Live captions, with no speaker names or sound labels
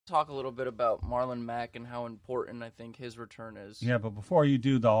talk a little bit about Marlon Mack and how important I think his return is. Yeah, but before you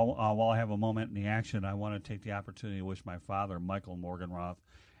do, though, while I have a moment in the action, I want to take the opportunity to wish my father, Michael Morgenroth,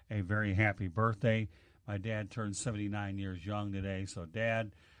 a very happy birthday. My dad turned 79 years young today, so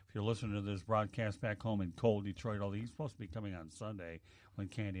Dad, if you're listening to this broadcast back home in cold Detroit, although he's supposed to be coming on Sunday when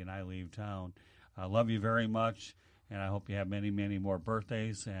Candy and I leave town, I love you very much, and I hope you have many, many more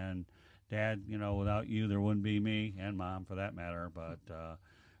birthdays. And Dad, without you, there wouldn't be me, and Mom for that matter. But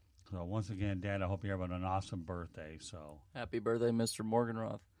so once again, Dad, I hope you're having an awesome birthday. So happy birthday, Mr.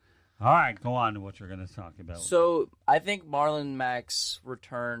 Morgenroth. All right, go on to what you're going to talk about. So I think Marlon Mack's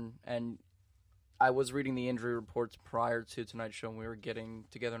return, and I was reading the injury reports prior to tonight's show, and we were getting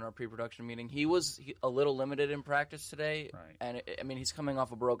together in our pre-production meeting. He was a little limited in practice today, right. And he's coming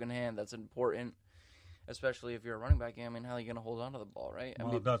off a broken hand. That's important, especially if you're a running back. How are you going to hold on to the ball, right?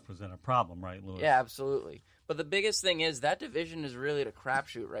 It does present a problem, right, Lewis? Yeah, absolutely. But the biggest thing is that division is really at a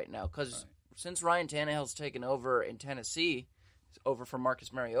crapshoot right now because since Ryan Tannehill's taken over in Tennessee, over from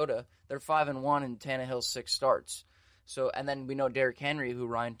Marcus Mariota, they're 5-1 in Tannehill's 6 starts. So, and then we know Derrick Henry, who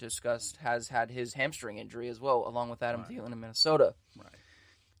Ryan discussed, has had his hamstring injury as well, along with Adam Thielen in Minnesota.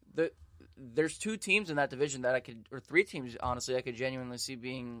 Right. There's 2 teams in that division that or 3 teams, honestly, I could genuinely see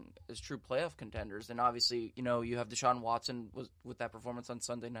being as true playoff contenders. And obviously, you have Deshaun Watson with that performance on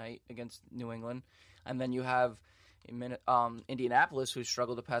Sunday night against New England. And then you have Indianapolis, who's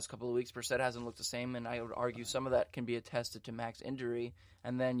struggled the past couple of weeks. Brissett hasn't looked the same, and I would argue some of that can be attested to Mac's injury.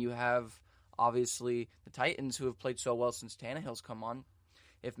 And then you have, obviously, the Titans, who have played so well since Tannehill's come on.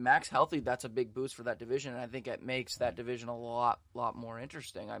 If Mac's healthy, that's a big boost for that division, and I think it makes that division a lot more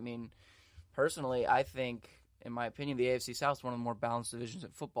interesting. I mean, personally, I think, in my opinion, the AFC South is one of the more balanced divisions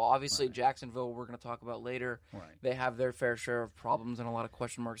in football. Obviously, Jacksonville, we're going to talk about later. Right. They have their fair share of problems and a lot of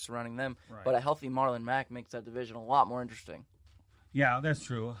question marks surrounding them. Right. But a healthy Marlon Mack makes that division a lot more interesting. Yeah, that's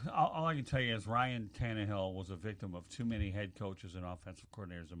true. All I can tell you is Ryan Tannehill was a victim of too many head coaches and offensive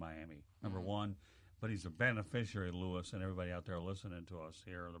coordinators in Miami, number one. But he's a beneficiary, Lewis, and everybody out there listening to us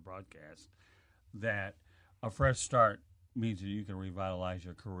here on the broadcast, that a fresh start means that you can revitalize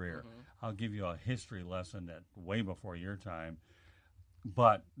your career. I'll give you a history lesson that way before your time.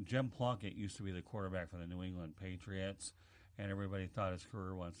 But Jim Plunkett used to be the quarterback for the New England Patriots, and everybody thought his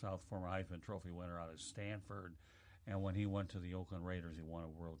career went south. Former Heisman Trophy winner out of Stanford. And when he went to the Oakland Raiders, he won a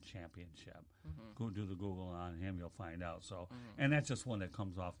world championship. Go do the Google on him, you'll find out. So, and that's just one that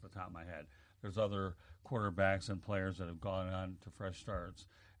comes off the top of my head. There's other quarterbacks and players that have gone on to fresh starts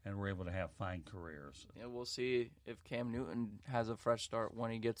and were able to have fine careers. Yeah, we'll see if Cam Newton has a fresh start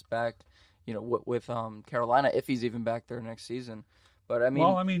when he gets back, with Carolina, if he's even back there next season. But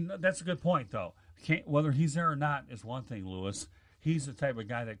that's a good point, though. Whether he's there or not is one thing, Lewis. He's the type of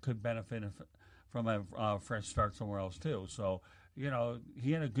guy that could benefit from a fresh start somewhere else, too. So,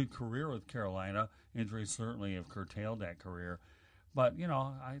 he had a good career with Carolina. Injuries certainly have curtailed that career. But,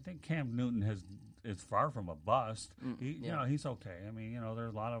 I think Cam Newton is far from a bust. He's okay. I mean,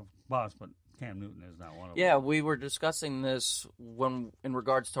 there's a lot of busts, but Cam Newton is not one of them. Yeah, we were discussing this in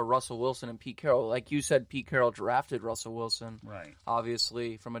regards to Russell Wilson and Pete Carroll. Like you said, Pete Carroll drafted Russell Wilson, right?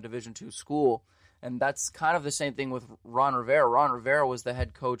 Obviously, from a Division II school. And that's kind of the same thing with Ron Rivera. Ron Rivera was the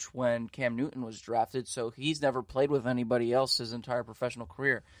head coach when Cam Newton was drafted, so he's never played with anybody else his entire professional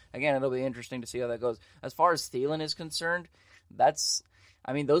career. Again, it'll be interesting to see how that goes. As far as Thielen is concerned,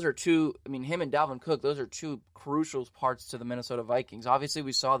 those are two. Him and Dalvin Cook, those are two crucial parts to the Minnesota Vikings. Obviously,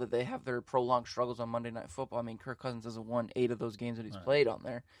 we saw that they have their prolonged struggles on Monday Night Football. Kirk Cousins hasn't won 8 of those games that he's played on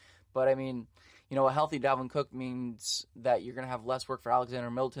there. But, a healthy Dalvin Cook means that you're going to have less work for Alexander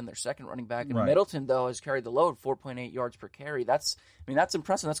Middleton, their second running back. And Middleton, though, has carried the load, 4.8 yards per carry. That's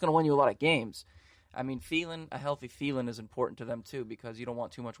impressive. That's going to win you a lot of games. A healthy Thielen is important to them, too, because you don't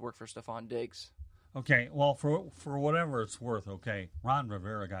want too much work for Stephon Diggs. Okay, well, for whatever it's worth, Ron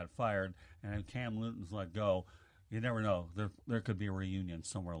Rivera got fired, and Cam Newton's let go. You never know. There could be a reunion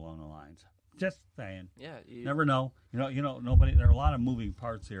somewhere along the lines. Just saying. Yeah. You never know. Nobody. There are a lot of moving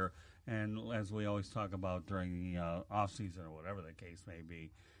parts here, and as we always talk about during the off season or whatever the case may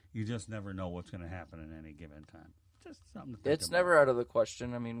be, you just never know what's going to happen at any given time. Just something to think It's about. never out of the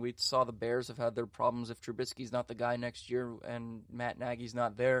question. We saw the Bears have had their problems. If Trubisky's not the guy next year and Matt Nagy's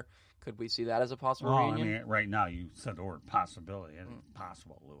not there, could we see that as a possible reunion? Right now you said the word possibility. It's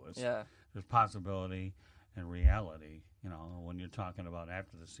possible, Lewis. Yeah. There's possibility and reality, when you're talking about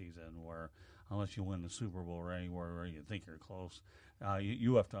after the season where unless you win the Super Bowl or anywhere where you think you're close,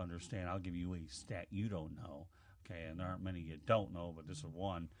 you have to understand. I'll give you a stat you don't know, okay, and there aren't many you don't know, but this is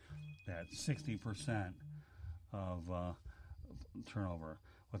one, that 60% of turnover.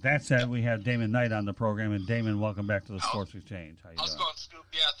 With that said, we have Damon Knight on the program, and Damon, welcome back to the Sports Exchange. How you doing? How's it going, Scoop?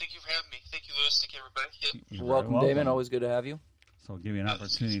 Yeah, thank you for having me. Thank you, Lewis. Thank you, everybody. Yep. You're Welcome, very Damon. Always good to have you. So I'll give you an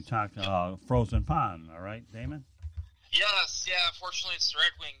opportunity to talk Frozen Pond, all right, Damon? Yes, yeah, unfortunately it's the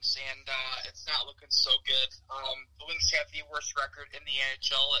Red Wings, and it's not looking so good. The Wings have the worst record in the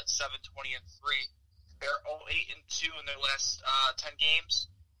NHL at 7-20-3. They're 0-8-2 in their last 10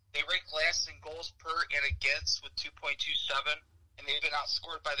 games. They rank last in goals per and against with 2.27, and they've been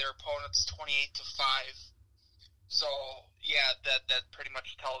outscored by their opponents 28-5. So, yeah, that pretty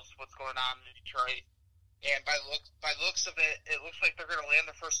much tells what's going on in Detroit. And by looks of it, it looks like they're going to land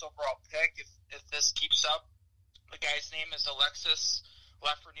the first overall pick if this keeps up. The guy's name is Alexis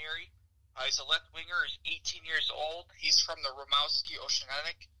Lafreniere. He's a left winger. He's 18 years old. He's from the Rimouski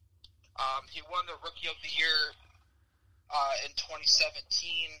Oceanic. He won the Rookie of the Year in 2017,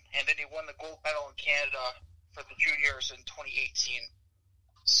 and then he won the gold medal in Canada for the juniors in 2018.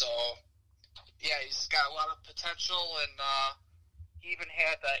 So, yeah, he's got a lot of potential, and he even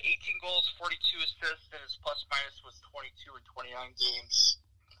had 18 goals, 42 assists, and his plus-minus was 22 in 29 games.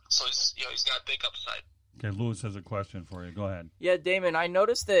 So, he's got a big upside. Okay, Lewis has a question for you. Go ahead. Yeah, Damon, I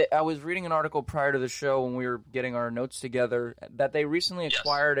noticed that I was reading an article prior to the show when we were getting our notes together that they recently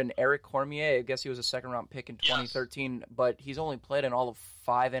acquired an Eric Cormier. I guess he was a second-round pick in 2013, but he's only played in all of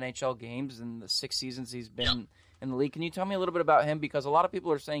 5 NHL games in the 6 seasons he's been in the league. Can you tell me a little bit about him? Because a lot of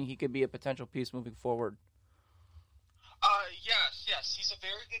people are saying he could be a potential piece moving forward. Yes. He's a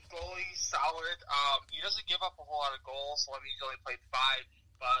very good goalie, solid. He doesn't give up a whole lot of goals. I mean, he's only played 5,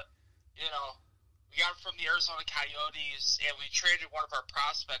 but, we got him from the Arizona Coyotes, and we traded one of our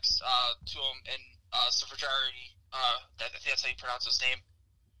prospects to him in Savajari. I think that's how you pronounce his name.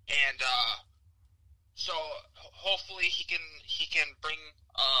 And so hopefully he can bring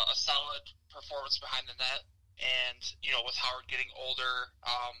a solid performance behind the net. And with Howard getting older,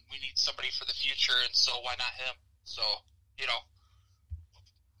 we need somebody for the future, and so why not him? So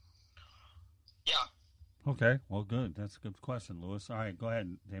yeah. Okay, well, good. That's a good question, Lewis. All right, go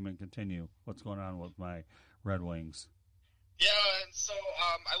ahead, Damon, continue. What's going on with my Red Wings? Yeah, and so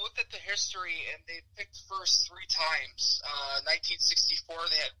I looked at the history, and they picked first 3 times. 1964,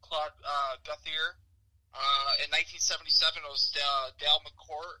 they had Claude Gauthier. In 1977, it was Dale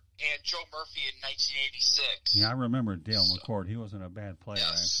McCourt and Joe Murphy in 1986. Yeah, I remember Dale McCourt. He wasn't a bad player,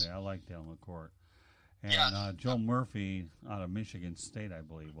 actually. I like Dale McCourt. And Joe Murphy out of Michigan State, I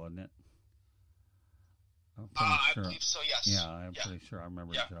believe, wasn't it? I believe so, yes. Yeah, I'm pretty sure I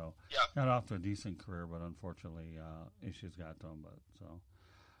remember Joe. Yeah. Got off to a decent career, but unfortunately, issues got to him.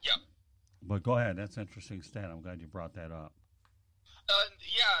 But go ahead. That's an interesting stat. I'm glad you brought that up.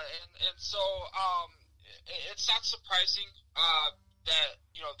 And so it's not surprising that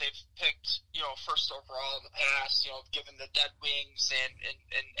they've picked first overall in the past. Given the dead wings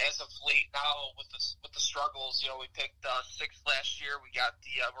and as of late now with the struggles, we picked 6th last year. We got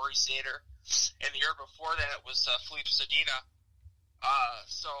the Maurice Sater. And the year before that was Philippe Sedina.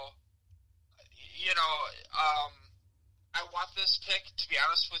 I want this pick, to be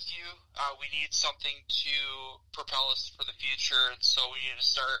honest with you. We need something to propel us for the future, and so we need to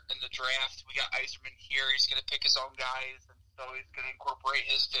start in the draft. We got Yzerman here. He's going to pick his own guys, and so he's going to incorporate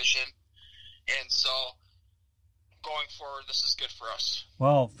his vision. And so going forward, this is good for us.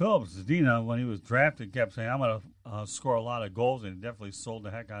 Well, Philippe Sedina, when he was drafted, kept saying, I'm going to score a lot of goals, and he definitely sold the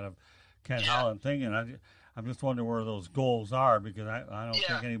heck out of Ken Holland thing, and I'm just wondering where those goals are, because I don't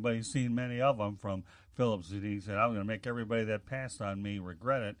think anybody's seen many of them from Phillips. He said, I'm going to make everybody that passed on me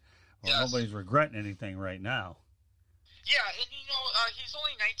regret it. Well, nobody's regretting anything right now. Yeah, and he's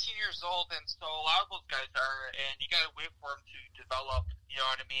only 19 years old, and so a lot of those guys are, and you got to wait for him to develop, you know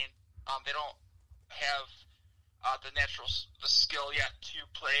what I mean? They don't have the skill yet to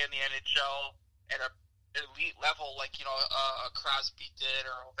play in the NHL at a elite level like a Crosby did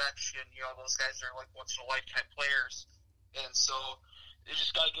or Ovechkin. Those guys are like once in a lifetime players, and so they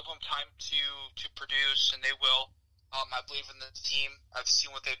just got to give them time to produce, and they will. I believe in the team. I've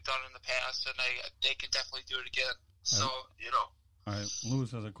seen what they've done in the past, and they can definitely do it again. So All right,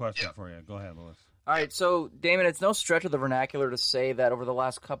 Lewis has a question for you. Go ahead, Lewis. All right, so Damon, it's no stretch of the vernacular to say that over the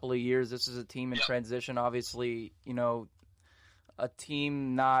last couple of years, this is a team in transition. Obviously, a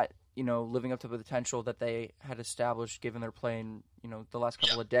team not living up to the potential that they had established given their play in, the last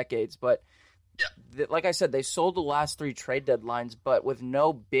couple of decades. But like I said, they sold the last 3 trade deadlines, but with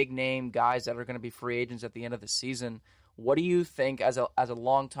no big-name guys that are going to be free agents at the end of the season. What do you think as a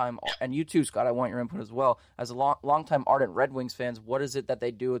long-time – and you too, Scott, I want your input as well. As a long-time ardent Red Wings fans, what is it that they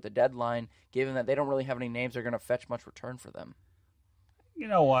do at the deadline, given that they don't really have any names that are going to fetch much return for them? You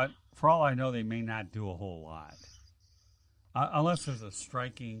know what? For all I know, they may not do a whole lot. Unless there's a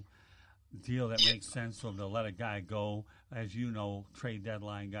striking – deal that makes sense for them to let a guy go, as you know, trade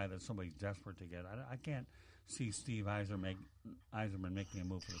deadline guy that somebody's desperate to get. I can't see Steve Yzerman making a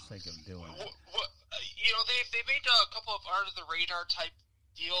move for the sake of doing it. They made a couple of under-the-radar type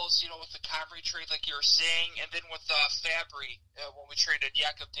deals, with the Comrie trade, like you were saying, and then with Fabry, when we traded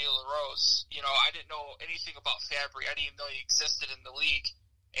Jakob De La Rose. I didn't know anything about Fabry. I didn't even know he existed in the league.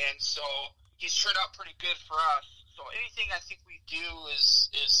 And so he's turned out pretty good for us. So anything I think we do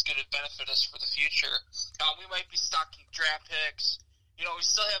is going to benefit us for the future. We might be stocking draft picks. We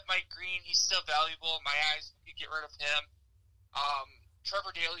still have Mike Green. He's still valuable in my eyes. We could get rid of him.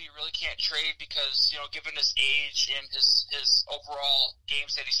 Trevor Daly you really can't trade because, given his age and his overall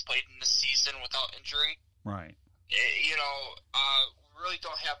games that he's played in the season without injury. Right. We really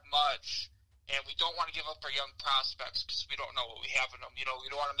don't have much, and we don't want to give up our young prospects because we don't know what we have in them. We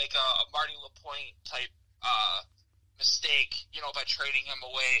don't want to make a Marty LaPointe type mistake, by trading him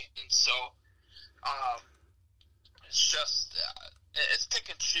away. And so it's just it's pick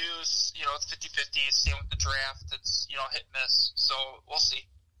and choose. It's 50-50. Same with the draft. It's, hit and miss. So we'll see.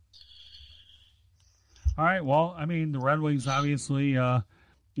 All right. Well, the Red Wings obviously, what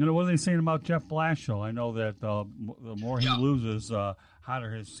are they saying about Jeff Blashill? I know that the more he loses,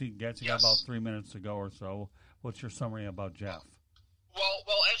 hotter his seat gets. He got about 3 minutes to go or so. What's your summary about Jeff? Well,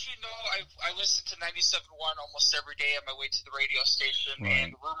 as you know, I listen to 97.1 almost every day on my way to the radio station,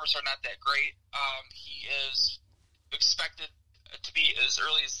 and rumors are not that great. He is expected to be as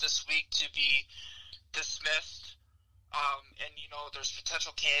early as this week to be dismissed. And, there's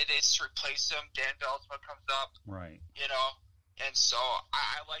potential candidates to replace him. Dan Belsma comes up. Right. And so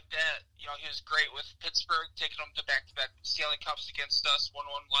I like that. He was great with Pittsburgh, taking them to back-to-back Stanley Cups against us. 1-1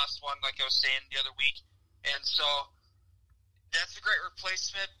 last one, like I was saying the other week. And so that's a great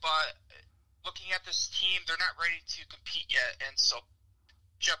replacement, but looking at this team, they're not ready to compete yet. And so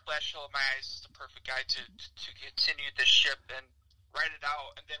Jeff Blashill, in my eyes, is the perfect guy to continue this ship and write it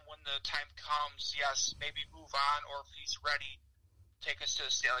out. And then when the time comes, yes, maybe move on, or if he's ready, take us to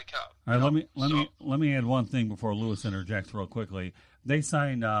the Stanley Cup. All right, let me add one thing before Lewis interjects real quickly. They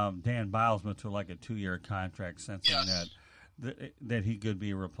signed Dan Bilesma to like a 2-year contract, sensing that he could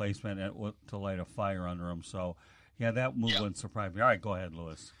be a replacement to light a fire under him. So, yeah, that move wouldn't surprise me. All right, go ahead,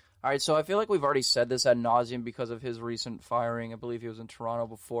 Lewis. All right, so I feel like we've already said this ad nauseum because of his recent firing. I believe he was in Toronto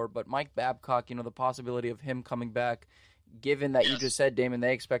before. But Mike Babcock, the possibility of him coming back, given that you just said, Damon,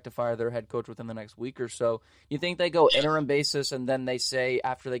 they expect to fire their head coach within the next week or so. You think they go interim basis and then they say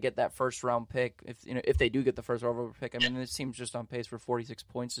after they get that first-round pick, if they do get the first-round pick, this team's just on pace for 46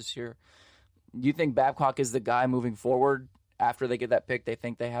 points this year. You think Babcock is the guy moving forward? After they get that pick, they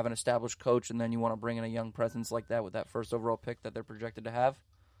think they have an established coach, and then you want to bring in a young presence like that with that first overall pick that they're projected to have?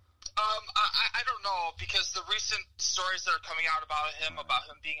 I don't know, because the recent stories that are coming out about him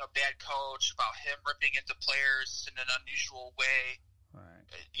being a bad coach, about him ripping into players in an unusual way,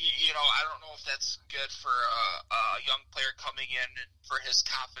 I don't know if that's good for a young player coming in and for his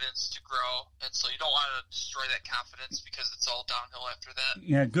confidence to grow. And so you don't want to destroy that confidence because it's all downhill after that.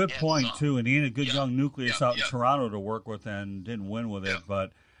 Yeah, good point, too. And he had a good young nucleus out in Toronto to work with and didn't win with it.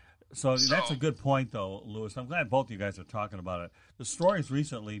 But So that's a good point, though, Lewis. I'm glad both of you guys are talking about it. The stories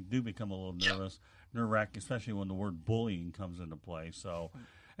recently do become a little nerve-wracking, especially when the word bullying comes into play. So,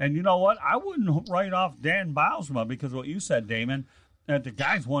 and you know what? I wouldn't write off Dan Bilesma because what you said, Damon, that the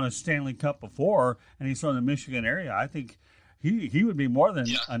guy's won a Stanley Cup before, and he's from the Michigan area. I think he would be more than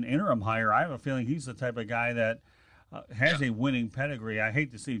an interim hire. I have a feeling he's the type of guy that has a winning pedigree. I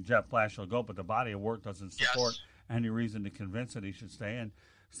hate to see Jeff Blashill go, but the body of work doesn't support any reason to convince that he should stay. And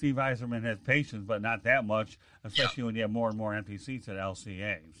Steve Yzerman has patience, but not that much, especially when you have more and more empty seats at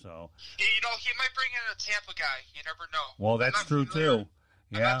LCA. So, you know, he might bring in a Tampa guy. You never know. Well, that's true, too.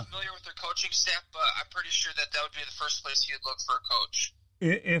 I'm not familiar with their coaching staff, but I'm pretty sure that would be the first place you'd look for a coach.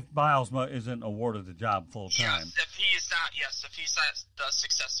 If Bilesma isn't awarded the job full time. Yes, if he's not the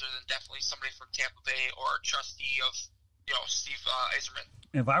successor, then definitely somebody from Tampa Bay or a trustee of, Steve Yzerman.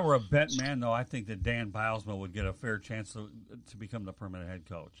 If I were a bet man, though, I think that Dan Bilesma would get a fair chance to become the permanent head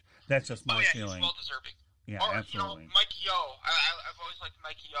coach. That's just my feeling. He's well deserving. Yeah, or, absolutely. Mike Yeo. I've always liked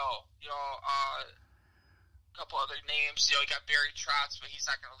Mike Yeo. A couple other names. You got Barry Trotz, but he's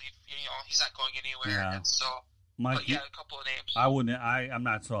not going to leave. He's not going anywhere. Yeah. And so, Mike, a couple of names. I'm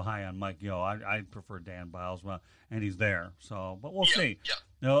not so high on Mike Yeo. I prefer Dan Bilesma, and he's there. So, but we'll see. Yeah.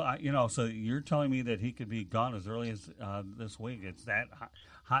 No, so you're telling me that he could be gone as early as this week. It's that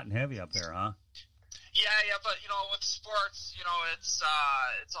hot and heavy up there, huh? Yeah, but with sports, it's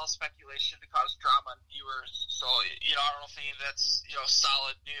all speculation to cause drama on viewers. So, I don't think that's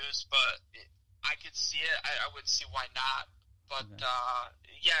solid news, but I could see it. I wouldn't see why not. But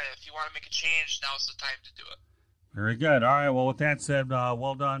yeah, if you want to make a change, now's the time to do it. Very good. All right. Well, with that said,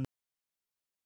 well done.